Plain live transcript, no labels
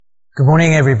Good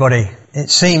morning, everybody. It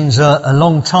seems a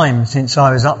long time since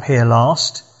I was up here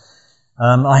last.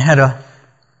 I had a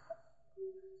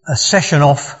session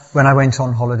off when I went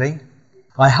on holiday.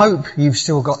 I hope you've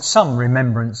still got some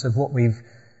remembrance of what we've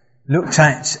looked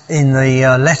at in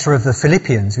the letter of the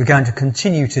Philippians. We're going to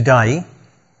continue today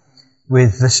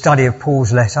with the study of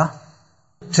Paul's letter.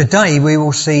 Today we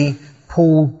will see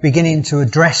Paul beginning to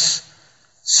address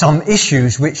some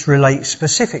issues which relate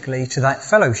specifically to that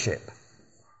fellowship.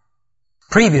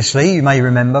 Previously, you may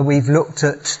remember, we've looked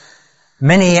at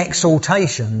many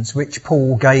exhortations which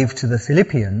Paul gave to the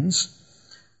Philippians,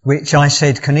 which I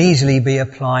said can easily be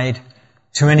applied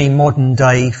to any modern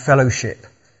day fellowship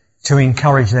to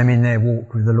encourage them in their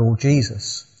walk with the Lord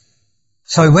Jesus.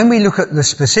 So when we look at the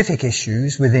specific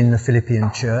issues within the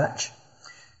Philippian church,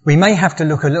 we may have to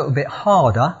look a little bit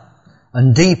harder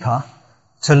and deeper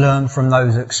to learn from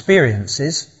those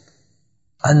experiences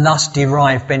and thus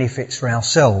derive benefits for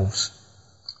ourselves.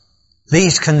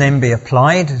 These can then be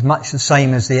applied, as much the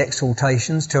same as the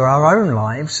exhortations, to our own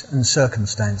lives and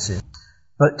circumstances.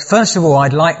 But first of all,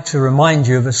 I'd like to remind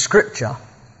you of a scripture.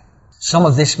 Some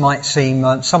of this might seem,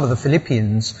 some of the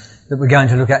Philippians that we're going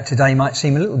to look at today might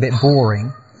seem a little bit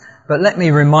boring. But let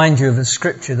me remind you of a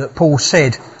scripture that Paul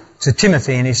said to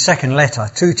Timothy in his second letter,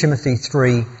 2 Timothy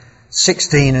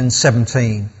 3:16 and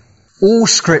 17. All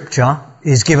scripture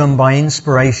is given by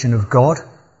inspiration of God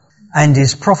and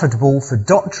is profitable for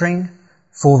doctrine,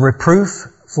 for reproof,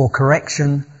 for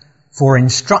correction, for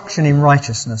instruction in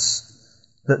righteousness,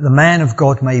 that the man of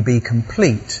God may be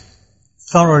complete,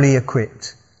 thoroughly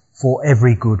equipped for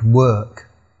every good work.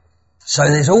 So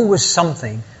there's always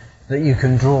something that you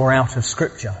can draw out of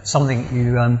Scripture, something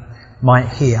you might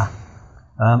hear.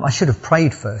 I should have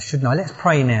prayed first, shouldn't I? Let's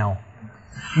pray now.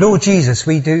 Lord Jesus,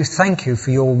 we do thank you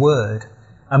for your word,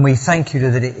 and we thank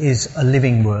you that it is a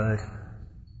living word.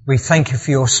 We thank you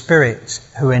for your Spirit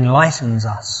who enlightens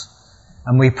us.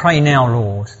 And we pray now,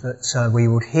 Lord, that we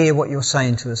would hear what you're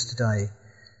saying to us today.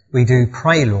 We do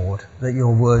pray, Lord, that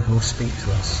your word will speak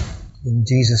to us. In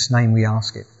Jesus' name we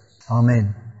ask it.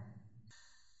 Amen.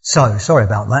 So, sorry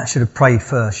about that. Should have prayed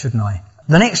first, shouldn't I?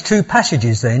 The next two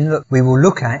passages then that we will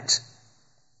look at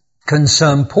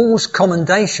concern Paul's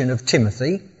commendation of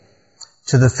Timothy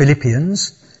to the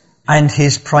Philippians and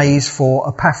his praise for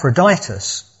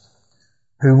Epaphroditus,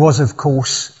 who was, of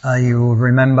course, you will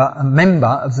remember, a member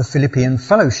of the Philippian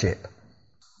fellowship.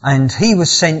 And he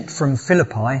was sent from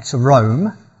Philippi to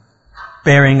Rome,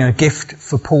 bearing a gift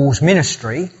for Paul's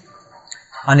ministry.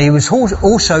 And he was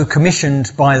also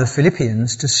commissioned by the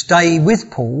Philippians to stay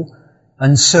with Paul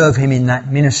and serve him in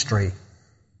that ministry.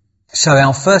 So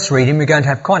our first reading, we're going to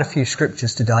have quite a few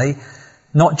scriptures today,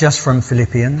 not just from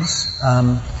Philippians,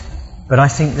 but I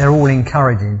think they're all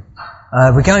encouraging.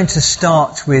 We're going to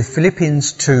start with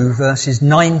Philippians 2, verses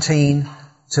 19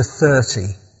 to 30.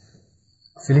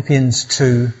 Philippians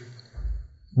 2,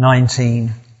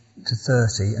 19 to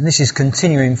 30. And this is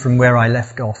continuing from where I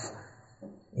left off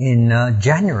in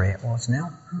January it was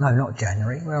now. No, not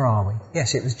January. Where are we?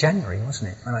 Yes, it was January,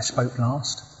 wasn't it, when I spoke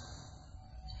last?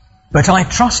 But I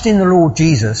trust in the Lord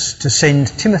Jesus to send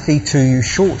Timothy to you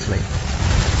shortly,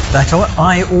 that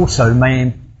I also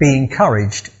may be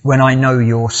encouraged when I know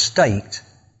your state.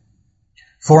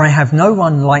 For I have no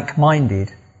one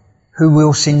like-minded who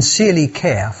will sincerely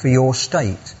care for your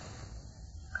state.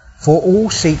 For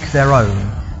all seek their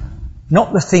own,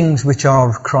 not the things which are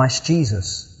of Christ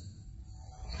Jesus.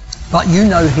 But you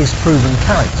know his proven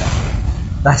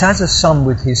character, that as a son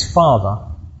with his father,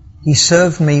 he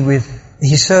served me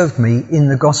in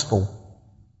the gospel.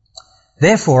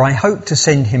 Therefore I hope to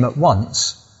send him at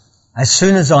once, as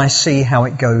soon as I see how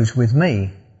it goes with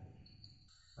me.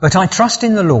 But I trust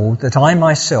in the Lord that I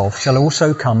myself shall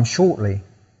also come shortly.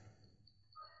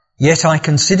 Yet I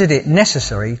considered it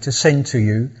necessary to send to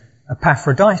you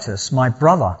Epaphroditus, my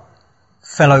brother,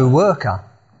 fellow worker,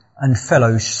 and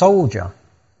fellow soldier,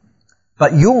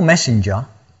 but your messenger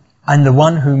and the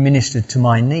one who ministered to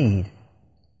my need,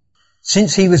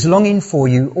 since he was longing for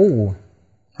you all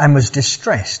and was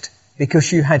distressed because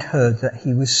you had heard that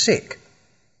he was sick.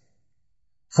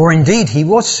 For indeed he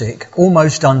was sick,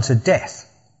 almost unto death,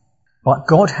 but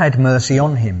God had mercy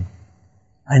on him,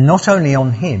 and not only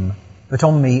on him, but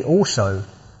on me also,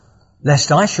 lest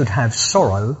I should have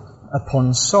sorrow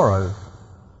upon sorrow.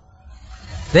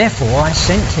 Therefore I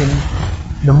sent him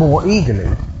the more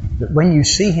eagerly, that when you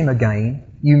see him again,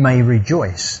 you may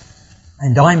rejoice,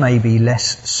 and I may be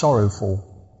less sorrowful.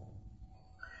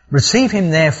 Receive him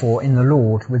therefore in the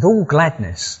Lord with all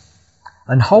gladness,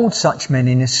 and hold such men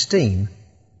in esteem,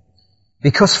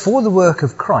 because for the work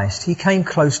of Christ he came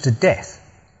close to death,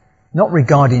 not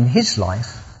regarding his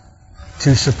life,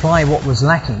 to supply what was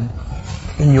lacking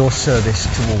in your service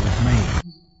toward me.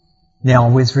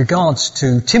 Now, with regards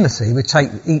to Timothy, we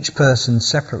take each person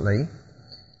separately.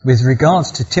 With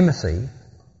regards to Timothy,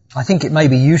 I think it may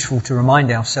be useful to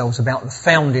remind ourselves about the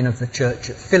founding of the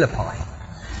church at Philippi,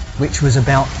 which was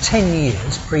about 10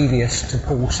 years previous to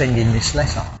Paul sending this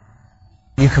letter.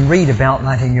 You can read about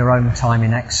that in your own time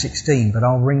in Acts 16, but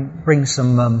I'll bring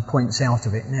some points out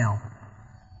of it now.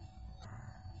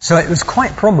 So it was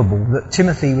quite probable that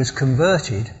Timothy was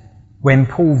converted when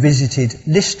Paul visited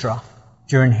Lystra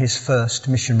during his first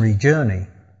missionary journey.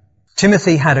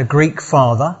 Timothy had a Greek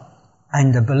father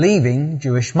and a believing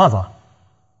Jewish mother.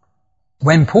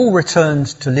 When Paul returned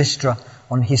to Lystra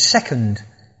on his second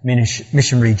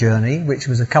missionary journey, which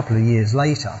was a couple of years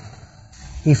later,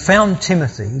 he found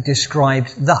Timothy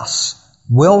described thus,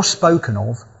 well spoken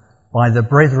of by the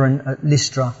brethren at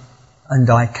Lystra and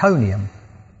Iconium.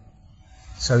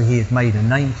 So he had made a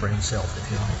name for himself,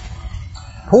 if you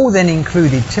like. Paul then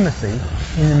included Timothy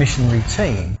in the missionary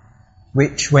team,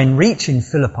 which when reaching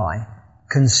Philippi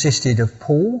consisted of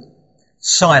Paul,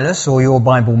 Silas, or your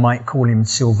Bible might call him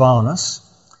Silvanus,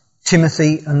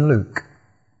 Timothy and Luke.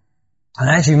 And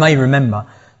as you may remember,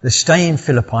 the stay in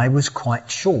Philippi was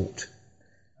quite short,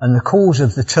 and the cause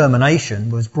of the termination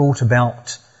was brought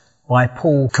about by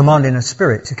Paul commanding a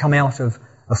spirit to come out of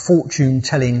a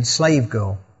fortune-telling slave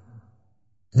girl.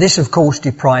 This, of course,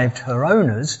 deprived her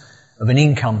owners of an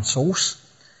income source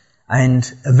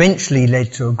and eventually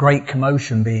led to a great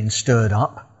commotion being stirred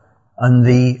up and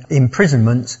the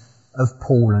imprisonment of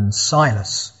Paul and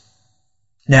Silas.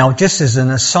 Now, just as an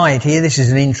aside here, this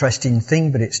is an interesting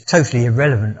thing, but it's totally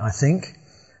irrelevant, I think.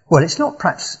 Well, it's not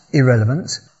perhaps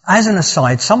irrelevant. As an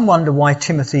aside, some wonder why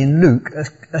Timothy and Luke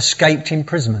escaped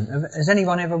imprisonment. Has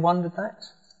anyone ever wondered that?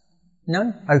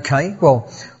 No? Okay.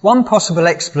 Well, one possible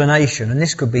explanation, and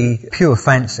this could be pure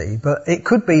fancy, but it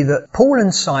could be that Paul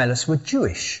and Silas were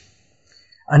Jewish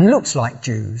and looked like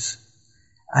Jews.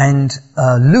 And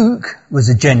Luke was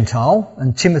a Gentile,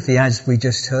 and Timothy, as we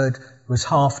just heard, was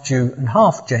half Jew and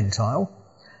half Gentile.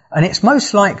 And it's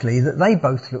most likely that they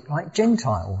both looked like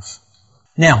Gentiles.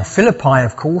 Now, Philippi,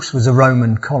 of course, was a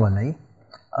Roman colony,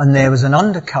 and there was an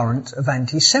undercurrent of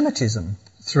anti-Semitism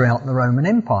throughout the Roman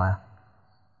Empire.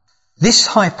 This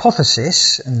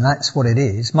hypothesis, and that's what it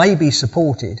is, may be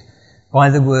supported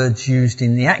by the words used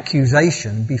in the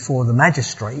accusation before the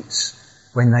magistrates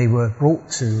when they were brought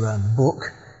to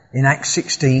book in Acts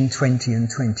 16, 20 and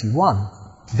 21.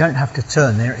 You don't have to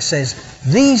turn there. It says,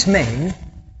 "These men,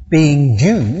 being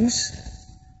Jews,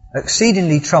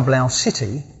 exceedingly trouble our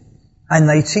city, and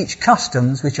they teach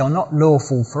customs which are not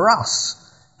lawful for us,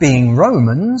 being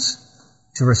Romans,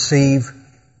 to receive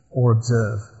or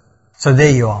observe." So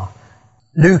there you are.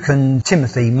 Luke and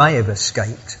Timothy may have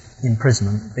escaped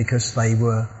imprisonment because they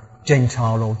were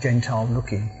Gentile or Gentile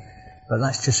looking. But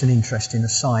that's just an interesting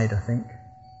aside, I think.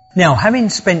 Now, having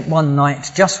spent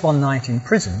just one night in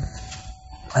prison,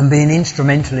 and being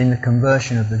instrumental in the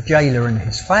conversion of the jailer and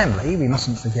his family, we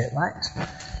mustn't forget that,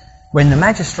 when the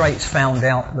magistrates found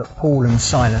out that Paul and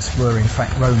Silas were in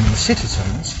fact Roman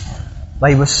citizens,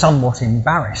 they were somewhat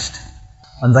embarrassed,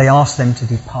 and they asked them to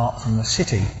depart from the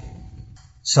city.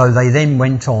 So they then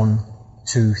went on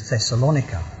to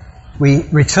Thessalonica.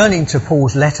 Returning to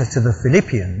Paul's letter to the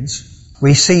Philippians,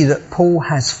 we see that Paul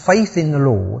has faith in the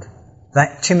Lord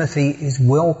that Timothy is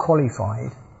well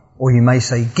qualified, or you may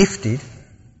say gifted,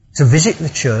 to visit the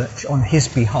church on his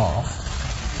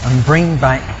behalf and bring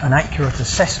back an accurate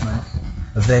assessment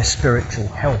of their spiritual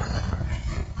health.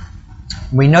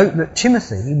 We note that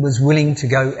Timothy was willing to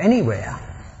go anywhere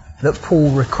that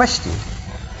Paul requested,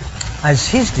 as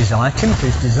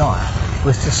Timothy's desire,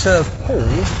 was to serve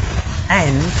Paul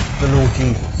and the Lord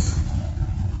Jesus.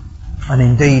 And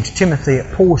indeed, Timothy,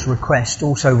 at Paul's request,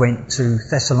 also went to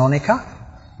Thessalonica.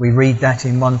 We read that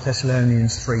in 1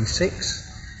 Thessalonians 3:6.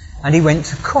 And he went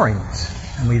to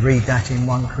Corinth, and we read that in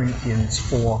 1 Corinthians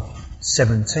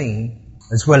 4:17,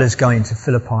 as well as going to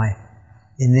Philippi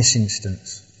in this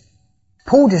instance.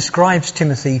 Paul describes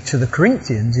Timothy to the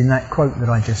Corinthians in that quote that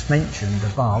I just mentioned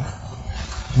above,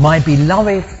 "My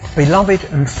beloved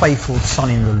and faithful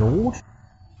son in the Lord."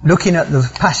 Looking at the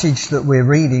passage that we're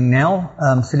reading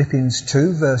now, Philippians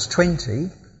 2, verse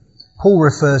 20, Paul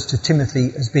refers to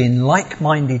Timothy as being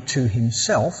like-minded to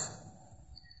himself,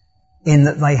 in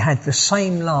that they had the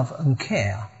same love and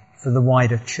care for the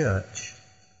wider church.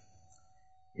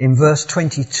 In verse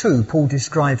 22, Paul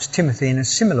describes Timothy in a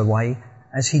similar way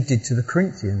as he did to the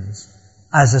Corinthians.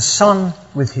 "As a son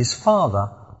with his father,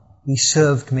 he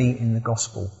served me in the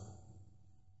gospel."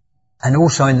 And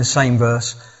also in the same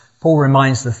verse, Paul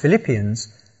reminds the Philippians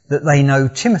that they know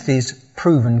Timothy's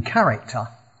proven character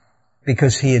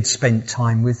because he had spent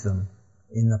time with them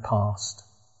in the past.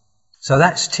 So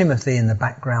that's Timothy in the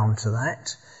background to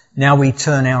that. Now we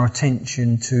turn our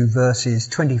attention to verses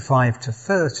 25 to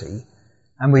 30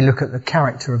 and we look at the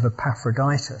character of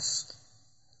Epaphroditus.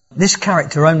 This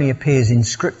character only appears in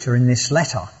Scripture in this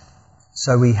letter,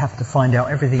 so we have to find out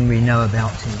everything we know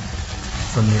about him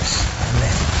from this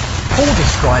letter. Paul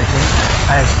described him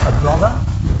as a brother,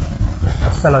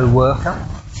 a fellow worker,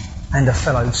 and a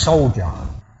fellow soldier,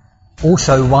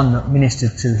 also one that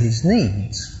ministered to his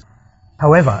needs.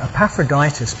 However,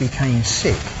 Epaphroditus became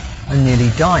sick and nearly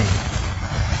died,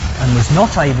 and was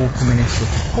not able to minister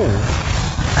to Paul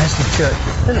as the church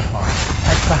at Philippi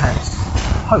had perhaps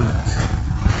hoped.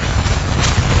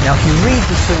 Now if you read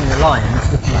between the lines,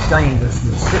 which is dangerous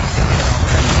with Scripture,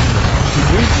 if you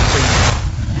read between the lines,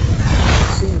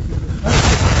 it seems that the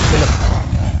fellowship at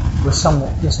Philippi was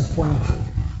somewhat disappointed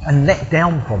and let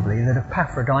down probably that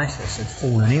Epaphroditus had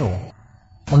fallen ill.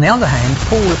 On the other hand,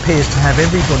 Paul appears to have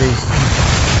everybody's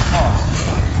heart.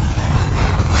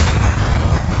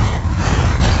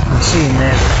 We see in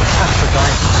there that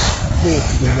Epaphroditus appeared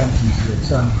to be wanting to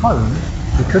return home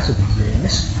because of his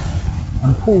illness,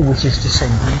 and Paul wishes to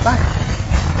send him back.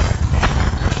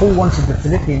 Paul wanted the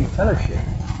Philippian fellowship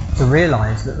to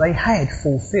realise that they had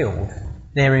fulfilled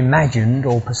their imagined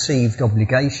or perceived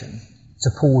obligation to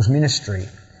Paul's ministry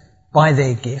by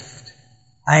their gift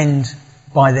and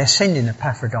by their sending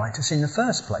Epaphroditus in the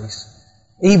first place,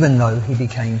 even though he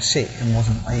became sick and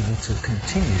wasn't able to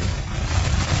continue.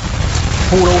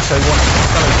 Paul also wanted the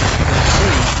fellowship to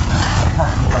receive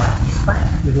Epaphroditus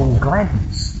back with all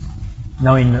gladness,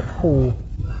 knowing that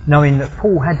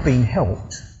Paul had been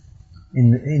helped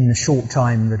in the short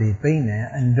time that he had been there,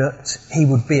 and that he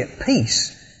would be at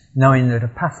peace knowing that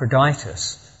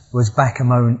Epaphroditus was back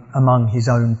among his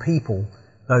own people,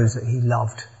 those that he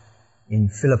loved in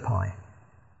Philippi.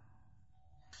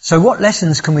 So what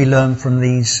lessons can we learn from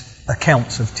these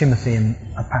accounts of Timothy and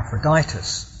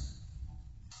Epaphroditus?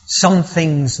 Some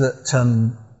things that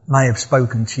may have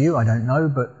spoken to you, I don't know,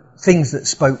 but things that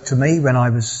spoke to me when I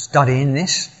was studying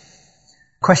this.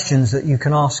 Questions that you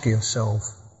can ask yourself.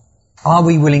 Are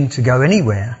we willing to go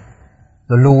anywhere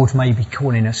the Lord may be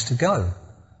calling us to go,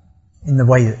 in the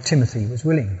way that Timothy was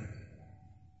willing?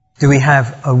 Do we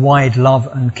have a wide love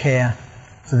and care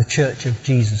for the Church of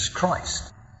Jesus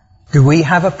Christ? Do we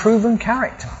have a proven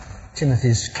character?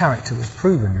 Timothy's character was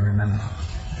proven, you remember,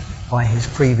 by his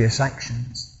previous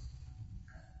actions.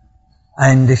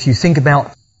 And if you think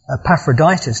about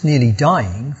Epaphroditus nearly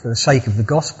dying for the sake of the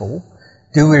gospel,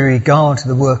 do we regard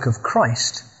the work of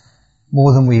Christ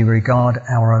more than we regard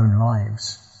our own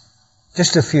lives?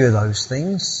 Just a few of those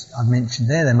things I've mentioned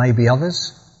there. There may be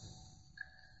others.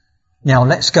 Now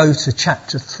let's go to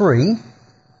chapter 3,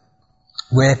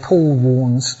 where Paul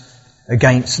warns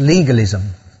against legalism.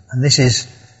 And this is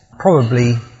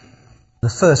probably the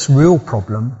first real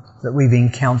problem that we've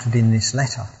encountered in this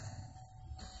letter.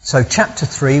 So chapter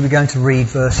 3, we're going to read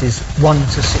verses 1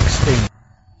 to 16.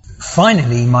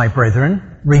 Finally, my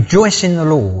brethren, rejoice in the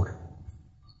Lord.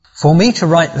 For me to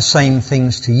write the same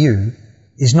things to you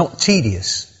is not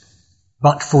tedious,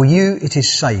 but for you it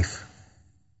is safe.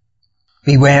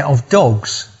 Beware of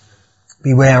dogs,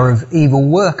 beware of evil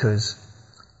workers,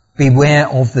 beware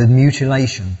of the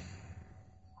mutilation.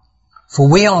 For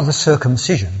we are the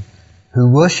circumcision,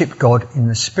 who worship God in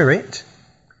the Spirit,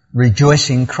 rejoice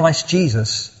in Christ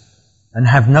Jesus, and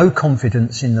have no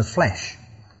confidence in the flesh,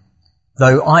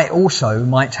 though I also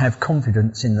might have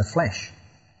confidence in the flesh.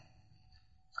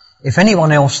 If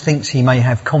anyone else thinks he may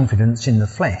have confidence in the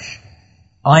flesh,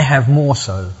 I have more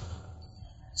so.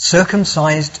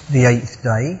 Circumcised the 8th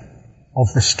day,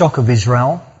 of the stock of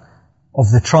Israel, of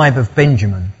the tribe of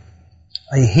Benjamin,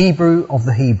 a Hebrew of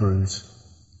the Hebrews.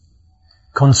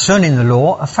 Concerning the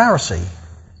law, a Pharisee.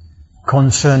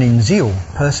 Concerning zeal,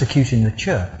 persecuting the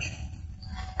church.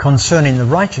 Concerning the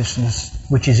righteousness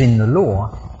which is in the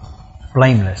law,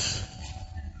 blameless.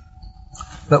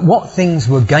 But what things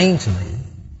were gain to me,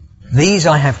 these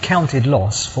I have counted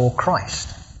loss for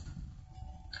Christ.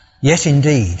 Yet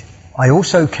indeed, I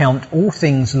also count all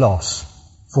things loss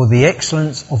for the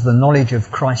excellence of the knowledge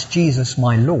of Christ Jesus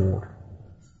my Lord,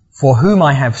 for whom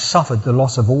I have suffered the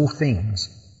loss of all things,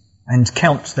 and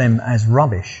count them as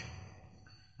rubbish,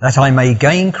 that I may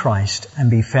gain Christ and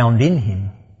be found in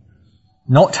him,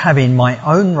 not having my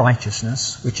own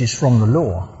righteousness, which is from the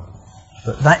law,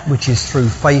 but that which is through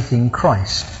faith in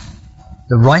Christ,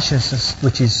 the righteousness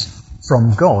which is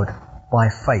from God by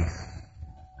faith,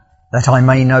 that I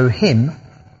may know him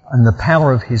and the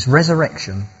power of his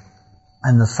resurrection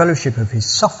and the fellowship of his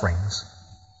sufferings,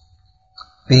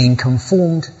 being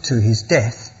conformed to his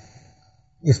death,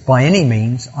 if by any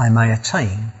means I may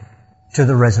attain to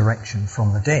the resurrection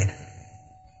from the dead.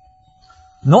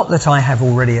 Not that I have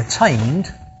already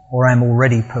attained or am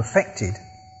already perfected,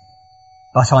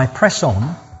 but I press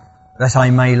on that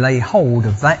I may lay hold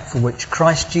of that for which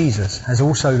Christ Jesus has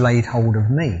also laid hold of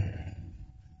me.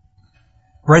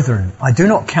 Brethren, I do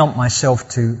not count myself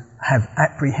to have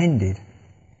apprehended,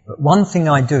 but one thing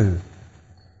I do,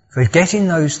 forgetting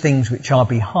those things which are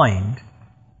behind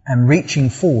and reaching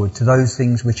forward to those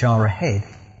things which are ahead,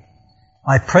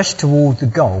 I press toward the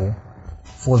goal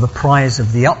for the prize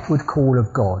of the upward call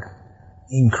of God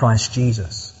in Christ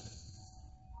Jesus.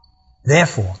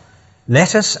 Therefore,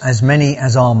 let us, as many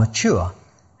as are mature,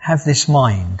 have this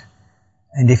mind,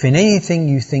 and if in anything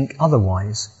you think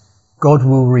otherwise, God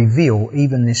will reveal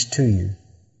even this to you.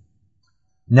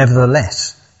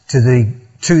 Nevertheless, to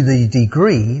the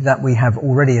degree that we have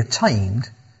already attained,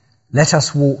 let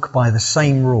us walk by the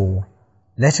same rule.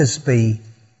 Let us be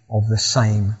of the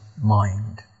same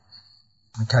mind.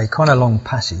 Okay, quite a long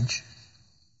passage.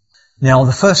 Now,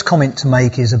 the first comment to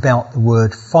make is about the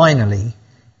word finally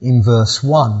in verse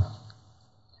 1.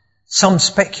 Some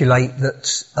speculate that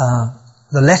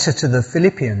the letter to the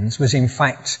Philippians was in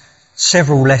fact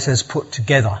several letters put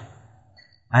together,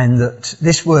 and that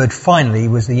this word finally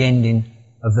was the ending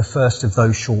of the first of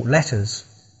those short letters.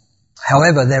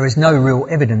 However, there is no real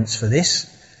evidence for this,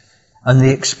 and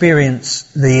the expression,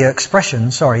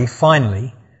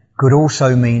 finally, could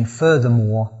also mean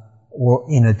furthermore or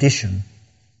in addition.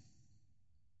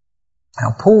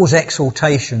 Now, Paul's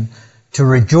exhortation to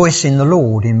rejoice in the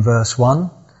Lord in verse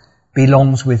 1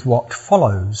 belongs with what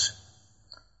follows.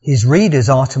 His readers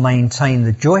are to maintain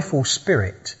the joyful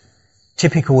spirit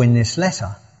typical in this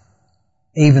letter,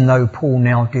 even though Paul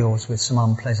now deals with some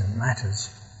unpleasant matters.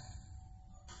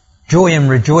 Joy and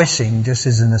rejoicing, just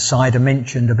as an aside, are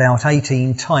mentioned about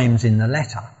 18 times in the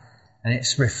letter, and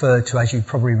it's referred to, as you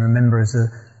probably remember, as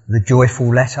the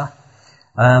joyful letter,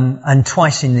 and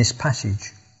twice in this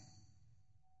passage.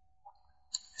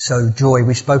 So joy,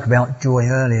 we spoke about joy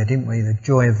earlier, didn't we? The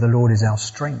joy of the Lord is our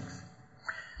strength.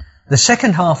 The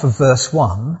second half of verse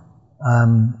 1,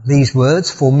 these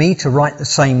words, for me to write the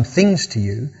same things to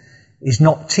you is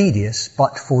not tedious,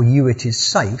 but for you it is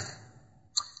safe,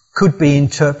 could be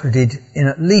interpreted in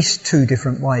at least two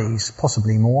different ways,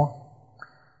 possibly more.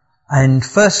 And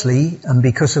firstly, and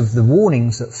because of the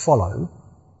warnings that follow,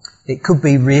 it could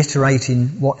be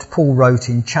reiterating what Paul wrote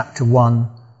in chapter 1,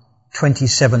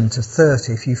 27 to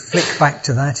 30. If you flick back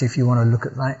to that, if you want to look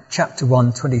at that, chapter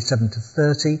 1, 27 to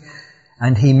 30,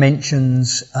 and he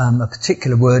mentions a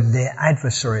particular word, their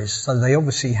adversaries. So they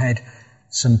obviously had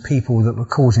some people that were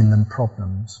causing them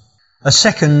problems. A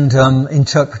second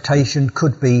interpretation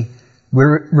could be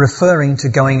we're referring to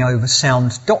going over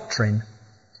sound doctrine,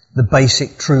 the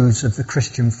basic truths of the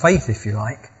Christian faith, if you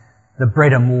like, the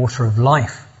bread and water of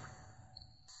life.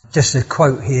 Just a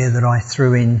quote here that I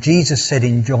threw in. Jesus said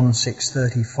in John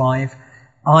 6:35,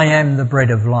 I am the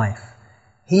bread of life.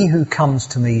 He who comes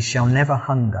to me shall never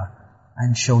hunger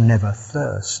and shall never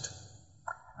thirst.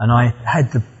 And I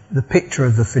had the picture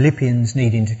of the Philippians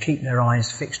needing to keep their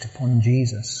eyes fixed upon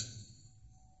Jesus.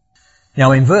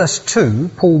 Now in verse 2,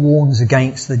 Paul warns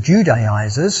against the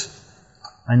Judaizers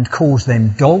and calls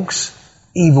them dogs,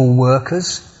 evil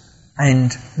workers,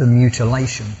 and the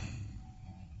mutilation.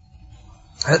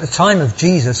 At the time of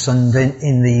Jesus and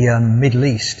in the Middle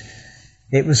East,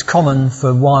 it was common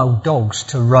for wild dogs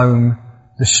to roam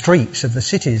the streets of the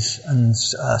cities and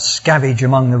scavenge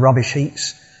among the rubbish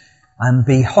heaps and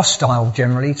be hostile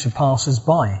generally to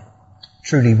passers-by.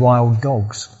 Truly wild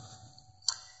dogs.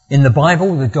 In the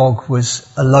Bible, the dog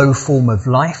was a low form of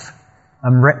life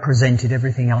and represented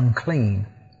everything unclean.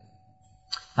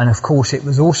 And of course, it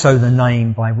was also the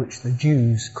name by which the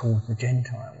Jews called the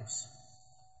Gentiles.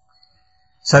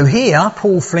 So here,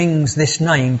 Paul flings this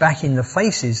name back in the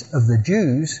faces of the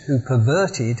Jews who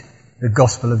perverted the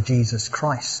gospel of Jesus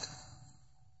Christ.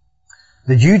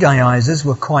 The Judaizers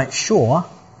were quite sure,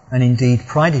 and indeed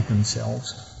prided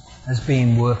themselves, as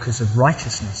being workers of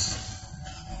righteousness.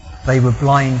 They were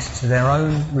blind to their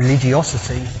own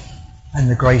religiosity and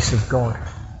the grace of God.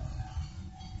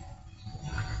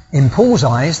 In Paul's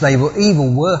eyes, they were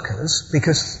evil workers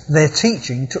because their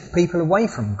teaching took people away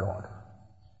from God,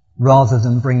 rather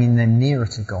than bringing them nearer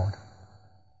to God.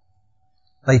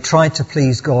 They tried to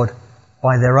please God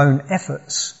by their own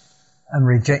efforts and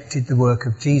rejected the work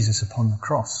of Jesus upon the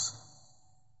cross.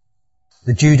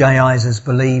 The Judaizers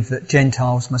believed that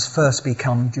Gentiles must first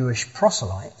become Jewish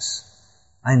proselytes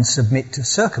and submit to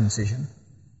circumcision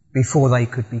before they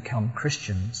could become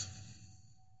Christians.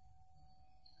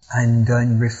 And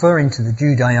in referring to the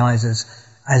Judaizers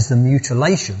as the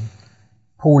mutilation,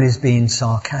 Paul is being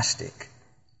sarcastic.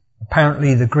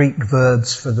 Apparently the Greek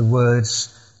verbs for the words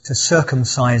to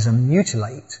circumcise and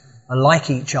mutilate are like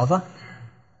each other,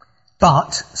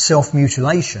 but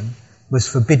self-mutilation was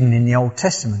forbidden in the Old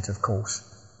Testament, of course,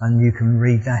 and you can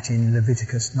read that in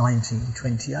Leviticus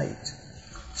 19:28.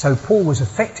 So Paul was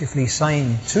effectively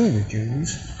saying to the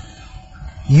Jews,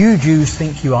 you Jews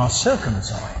think you are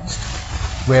circumcised,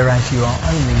 whereas you are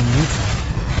only mutilated.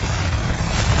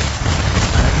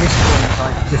 And at this point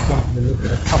I just wanted to look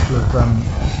at a couple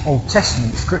of Old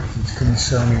Testament scriptures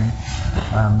concerning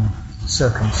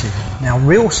circumcision. Now,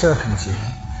 real circumcision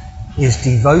is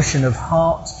devotion of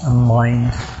heart and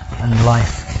mind and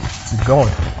life to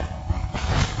God.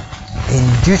 In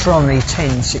Deuteronomy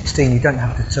 10:16, you don't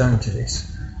have to turn to this,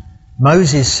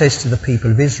 Moses says to the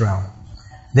people of Israel,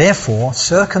 therefore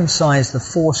circumcise the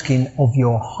foreskin of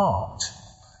your heart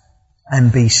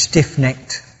and be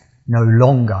stiff-necked no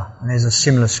longer. And there's a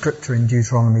similar scripture in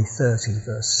Deuteronomy 30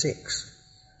 verse 6.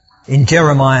 In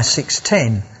Jeremiah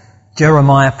 6:10,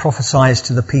 Jeremiah prophesies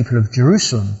to the people of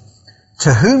Jerusalem,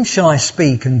 to whom shall I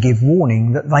speak and give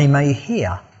warning that they may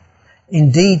hear?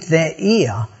 Indeed their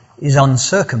ear is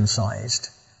uncircumcised,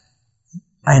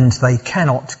 and they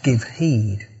cannot give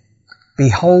heed.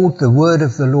 Behold, the word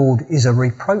of the Lord is a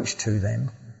reproach to them.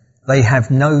 They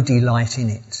have no delight in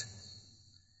it.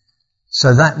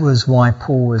 So that was why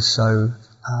Paul was so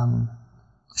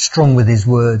strong with his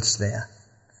words there.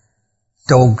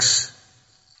 Dogs,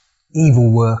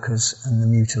 evil workers, and the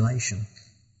mutilation.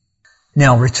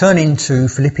 Now, returning to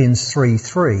Philippians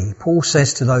 3:3, Paul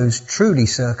says to those truly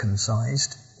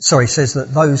circumcised, says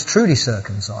that those truly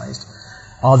circumcised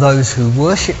are those who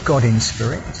worship God in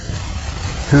spirit,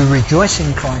 who rejoice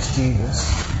in Christ Jesus,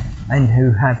 and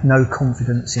who have no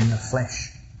confidence in the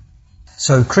flesh.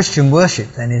 So Christian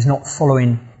worship then is not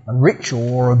following a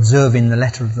ritual or observing the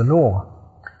letter of the law.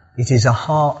 It is a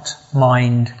heart,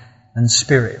 mind, and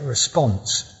spirit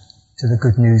response to the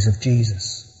good news of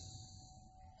Jesus.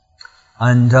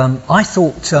 And I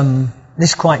thought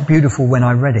this quite beautiful when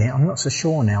I read it. I'm not so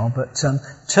sure now, but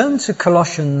turn to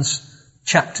Colossians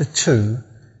chapter 2,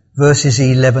 verses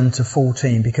 11 to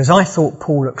 14, because I thought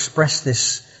Paul expressed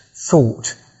this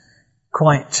thought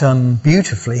quite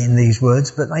beautifully in these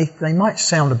words, but they might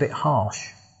sound a bit harsh.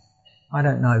 I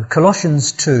don't know.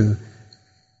 Colossians 2,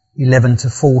 11 to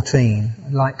 14.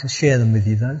 I'd like to share them with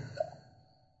you though.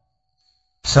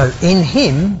 So, in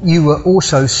him you were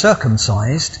also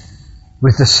circumcised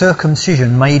with the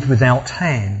circumcision made without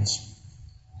hands,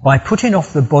 by putting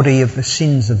off the body of the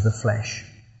sins of the flesh,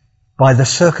 by the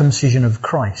circumcision of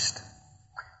Christ,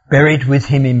 buried with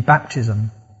him in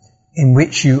baptism, in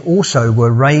which you also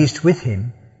were raised with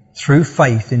him through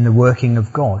faith in the working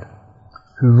of God,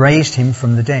 who raised him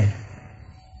from the dead.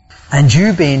 And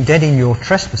you being dead in your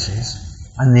trespasses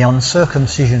and the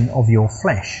uncircumcision of your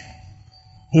flesh,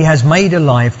 he has made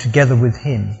alive together with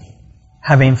him,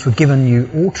 having forgiven you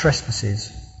all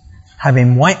trespasses,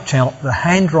 having wiped out the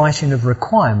handwriting of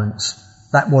requirements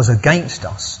that was against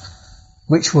us,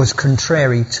 which was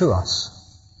contrary to us,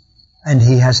 and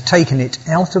he has taken it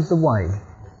out of the way,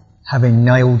 having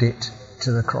nailed it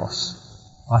to the cross.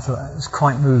 I thought that was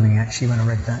quite moving actually when I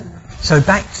read that. So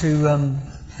back to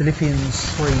Philippians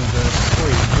 3 verse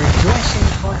 3. Rejoice in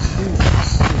Christ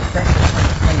Jesus, is better than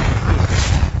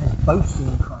faith and boast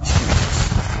in Christ Jesus.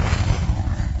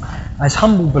 As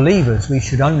humble believers, we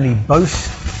should only boast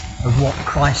of what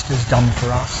Christ has done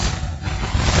for us.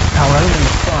 Our only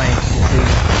pride should be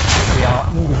that we are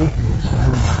individuals for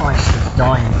whom Christ has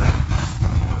died.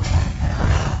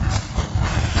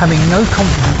 Having no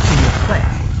confidence in the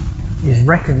flesh is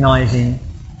recognising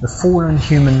the fallen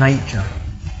human nature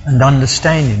and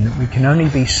understanding that we can only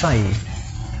be saved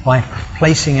by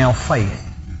placing our faith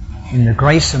in the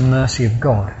grace and mercy of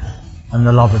God and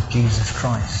the love of Jesus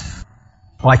Christ.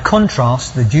 By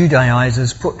contrast, the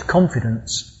Judaizers put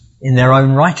confidence in their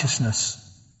own righteousness,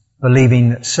 believing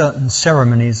that certain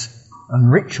ceremonies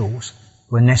and rituals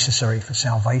were necessary for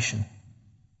salvation.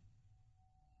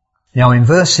 Now in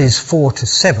verses 4 to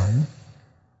 7,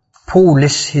 Paul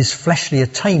lists his fleshly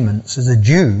attainments as a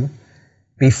Jew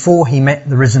before he met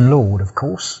the risen Lord, of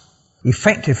course,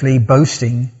 effectively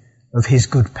boasting of his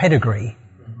good pedigree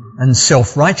and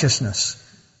self-righteousness.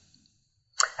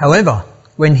 However,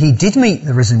 when he did meet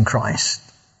the risen Christ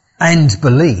and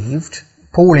believed,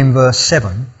 Paul in verse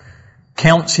 7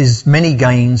 counts his many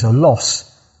gains a loss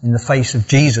in the face of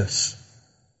Jesus.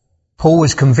 Paul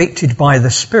was convicted by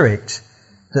the Spirit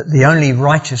that the only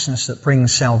righteousness that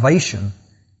brings salvation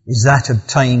is that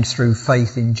obtained through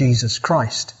faith in Jesus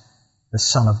Christ, the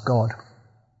Son of God.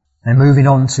 And moving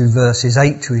on to verses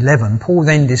 8 to 11, Paul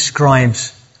then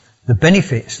describes the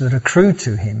benefits that accrued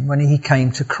to him when he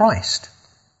came to Christ.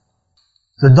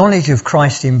 The knowledge of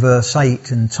Christ in verse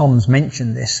 8, and Tom's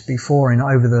mentioned this before and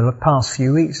over the past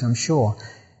few weeks, I'm sure,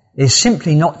 is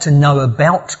simply not to know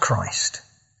about Christ,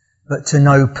 but to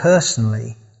know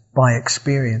personally by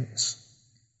experience.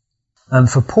 And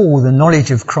for Paul, the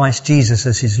knowledge of Christ Jesus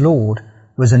as his Lord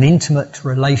was an intimate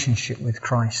relationship with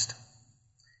Christ.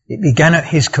 It began at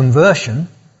his conversion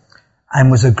and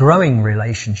was a growing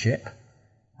relationship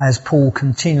as Paul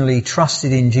continually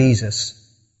trusted in Jesus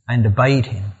and obeyed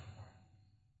him.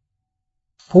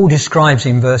 Paul describes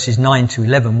in verses 9 to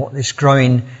 11 what this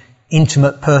growing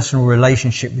intimate personal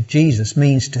relationship with Jesus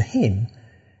means to him,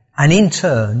 and in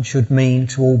turn should mean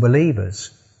to all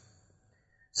believers.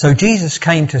 So Jesus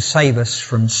came to save us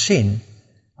from sin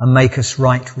and make us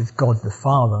right with God the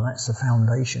Father. That's the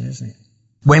foundation, isn't it?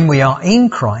 When we are in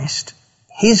Christ,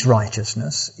 his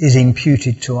righteousness is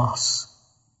imputed to us.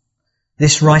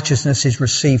 This righteousness is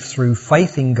received through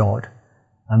faith in God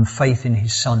and faith in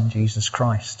his Son, Jesus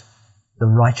Christ, the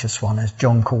righteous one, as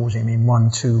John calls him in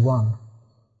 1:2:1.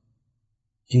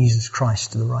 Jesus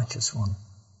Christ, the righteous one.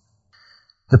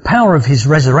 The power of his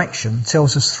resurrection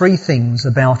tells us three things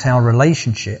about our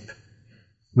relationship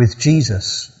with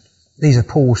Jesus. These are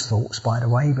Paul's thoughts, by the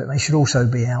way, but they should also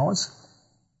be ours.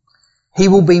 He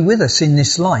will be with us in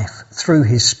this life through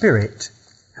his Spirit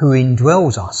who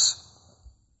indwells us.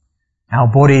 Our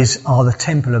bodies are the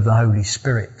temple of the Holy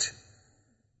Spirit.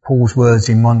 Paul's words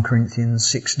in 1 Corinthians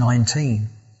 6:19.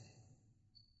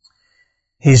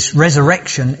 His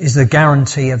resurrection is the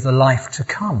guarantee of the life to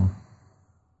come.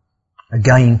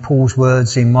 Again, Paul's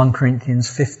words in 1 Corinthians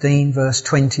 15 verse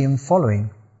 20 and following.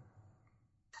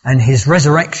 And his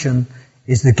resurrection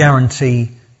is the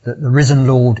guarantee that the risen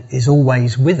Lord is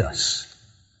always with us.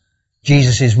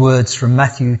 Jesus' words from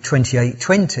Matthew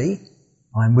 28:20,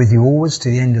 I am with you always to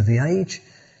the end of the age,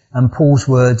 and Paul's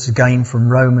words again from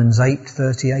Romans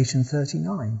 8:38 and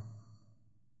 39.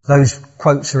 Those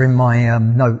quotes are in my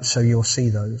notes, so you'll see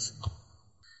those.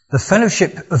 The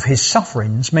fellowship of his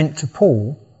sufferings meant to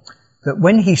Paul that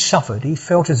when he suffered, he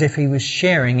felt as if he was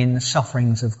sharing in the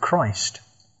sufferings of Christ.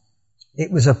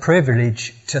 It was a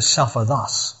privilege to suffer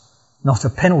thus, not a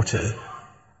penalty,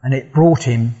 and it brought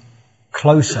him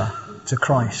closer to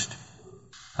Christ.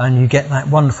 And you get that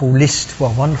wonderful list,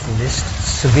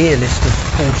 severe list of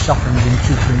Paul's sufferings in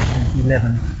 2 Corinthians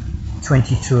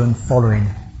 11:22 and following.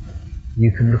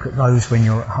 You can look at those when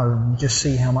you're at home and just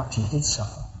see how much he did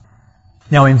suffer.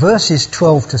 Now in verses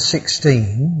 12 to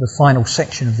 16, the final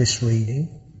section of this reading,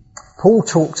 Paul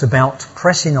talks about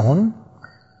pressing on,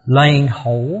 laying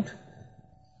hold,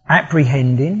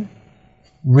 apprehending,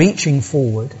 reaching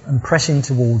forward and pressing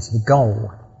towards the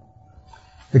goal.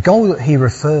 The goal that he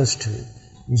refers to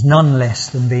is none less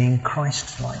than being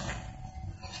Christ-like.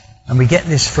 And we get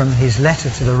this from his letter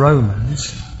to the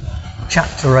Romans,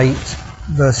 chapter 8,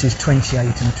 verses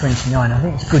 28 and 29. I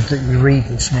think it's good that you read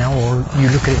this now, or you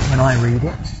look at it when I read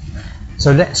it.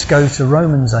 So let's go to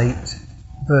Romans 8,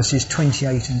 verses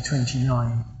 28 and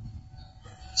 29.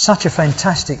 Such a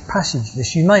fantastic passage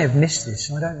this. You may have missed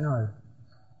this, I don't know.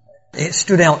 It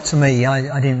stood out to me.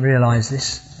 I didn't realise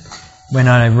this when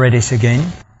I read it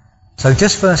again. So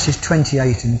just verses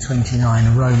 28 and 29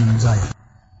 of Romans 8.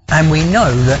 And we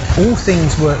know that all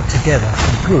things work together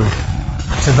for good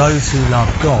to those who love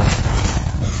God,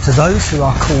 to those who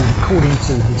are called according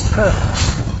to his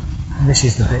purpose. And this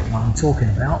is the bit that I'm talking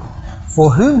about. For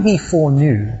whom he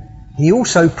foreknew, he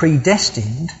also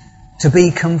predestined to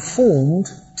be conformed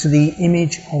to the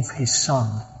image of his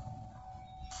Son,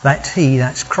 that he,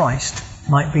 that's Christ,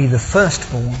 might be the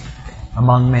firstborn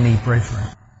among many brethren.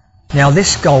 Now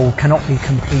this goal cannot be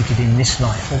completed in this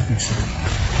life, obviously.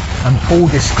 And Paul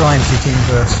describes it in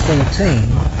verse 14,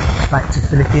 back to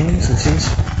Philippians, this is,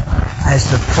 as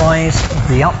the prize of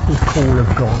the upward call of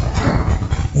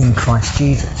God in Christ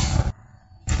Jesus.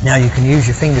 Now you can use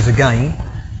your fingers again.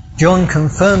 John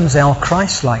confirms our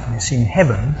Christ-likeness in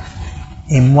heaven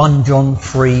in 1 John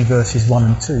 3 verses 1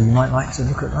 and 2. You might like to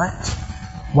look at that.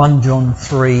 1 John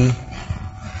 3,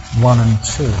 1 and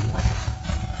 2.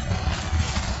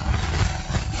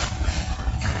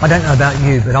 I don't know about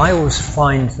you, but I always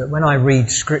find that when I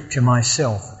read Scripture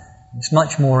myself, it's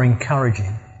much more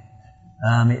encouraging.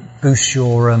 It boosts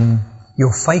your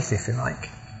faith, if you like,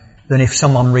 than if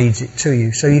someone reads it to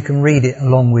you. So you can read it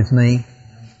along with me.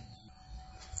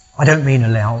 I don't mean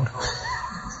aloud.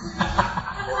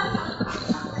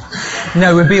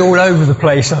 No, we'll be all over the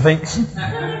place, I think.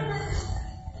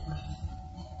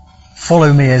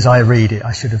 Follow me as I read it,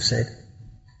 I should have said.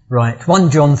 Right, 1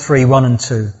 John 3, 1 and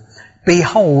 2.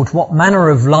 Behold, what manner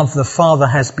of love the Father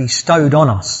has bestowed on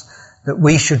us, that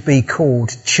we should be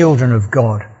called children of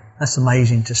God. That's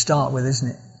amazing to start with,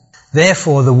 isn't it?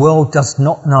 Therefore the world does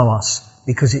not know us,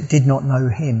 because it did not know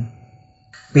him.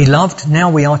 Beloved,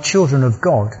 now we are children of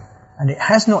God, and it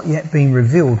has not yet been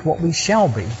revealed what we shall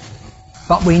be.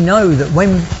 But we know that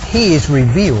when he is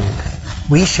revealed,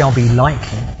 we shall be like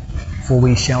him, for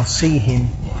we shall see him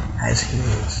as he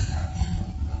is.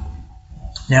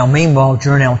 Now, meanwhile,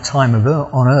 during our time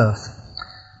on earth,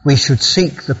 we should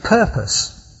seek the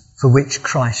purpose for which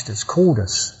Christ has called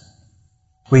us.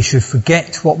 We should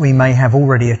forget what we may have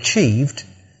already achieved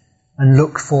and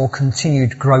look for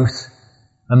continued growth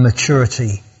and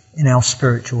maturity in our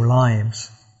spiritual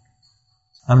lives.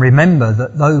 And remember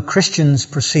that though Christians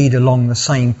proceed along the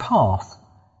same path,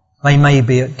 they may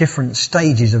be at different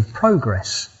stages of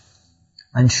progress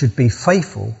and should be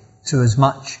faithful to as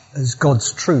much as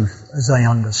God's truth as they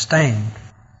understand.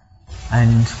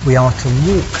 And we are to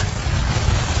walk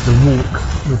the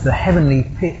walk with the heavenly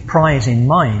prize in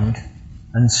mind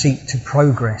and seek to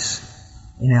progress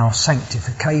in our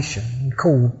sanctification.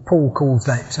 Paul calls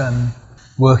that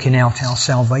working out our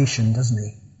salvation, doesn't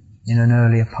he, in an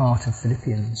earlier part of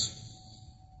Philippians.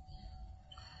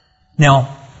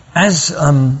 Now, as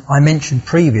I mentioned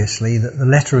previously that the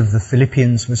letter of the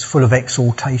Philippians was full of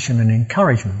exhortation and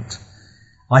encouragement,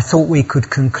 I thought we could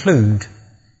conclude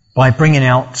by bringing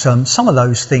out some of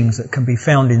those things that can be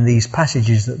found in these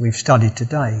passages that we've studied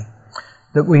today,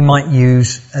 that we might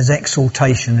use as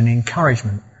exhortation and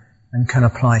encouragement and can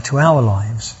apply to our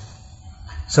lives.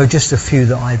 So just a few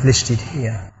that I've listed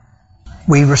here.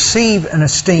 We receive and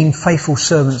esteem faithful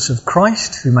servants of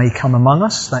Christ who may come among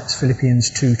us. That's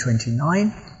Philippians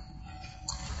 2:29.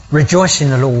 Rejoice in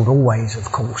the Lord always,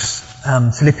 of course.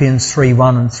 Philippians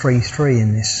 3:1 and 3:3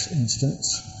 in this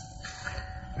instance.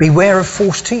 Beware of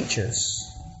false teachers.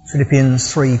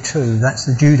 Philippians 3:2. That's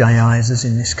the Judaizers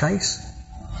in this case.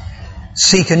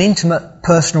 Seek an intimate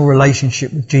personal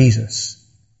relationship with Jesus.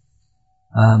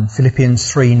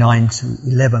 Philippians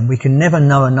 3:9-11. We can never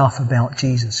know enough about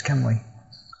Jesus, can we?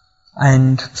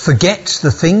 And forget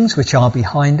the things which are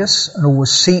behind us and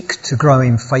always seek to grow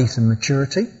in faith and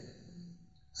maturity.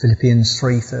 Philippians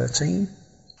 3:13.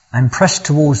 And press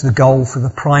towards the goal for the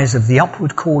prize of the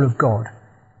upward call of God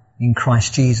in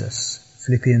Christ Jesus.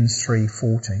 Philippians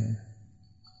 3:14.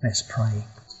 Let's pray.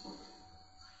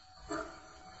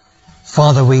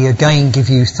 Father, we again give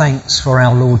you thanks for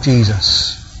our Lord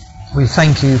Jesus. We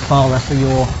thank you, Father, for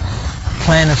your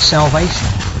plan of salvation.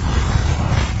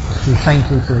 We thank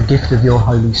you for the gift of your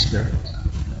Holy Spirit.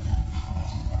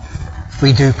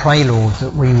 We do pray, Lord,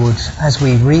 that we would, as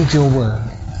we read your word,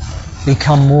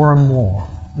 become more and more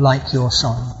like your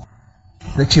Son,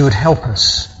 that you would help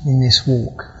us in this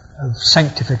walk of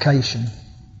sanctification,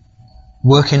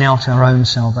 working out our own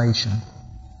salvation.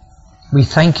 We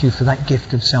thank you for that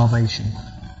gift of salvation.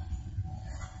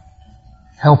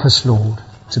 Help us, Lord,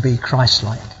 to be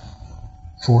Christ-like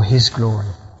for his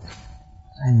glory.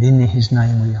 And in his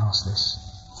name we ask this.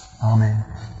 Amen.